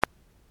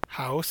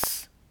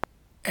House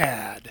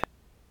ad.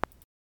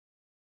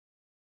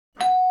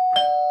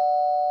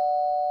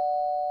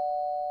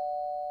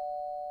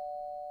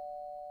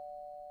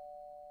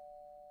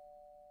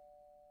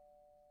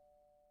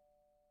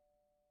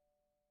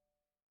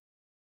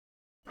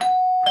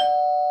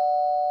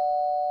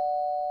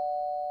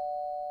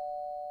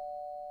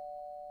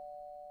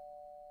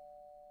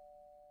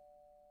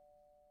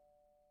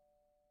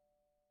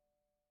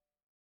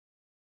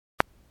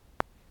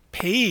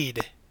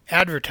 Paid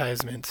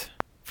advertisement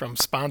from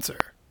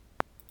sponsor.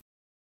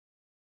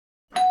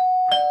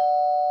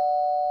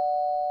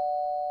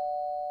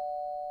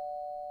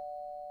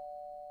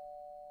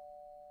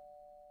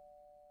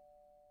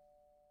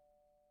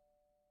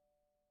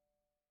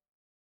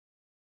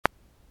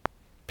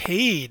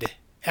 Paid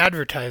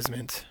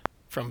advertisement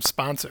from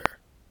sponsor.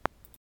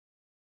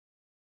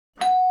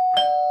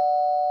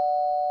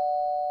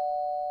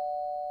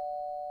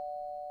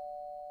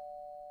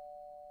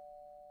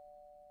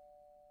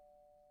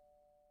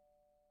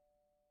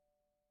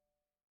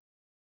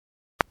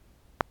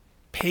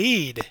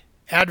 Paid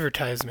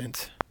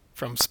advertisement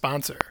from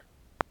sponsor.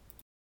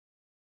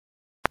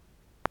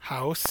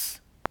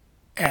 House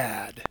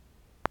ad.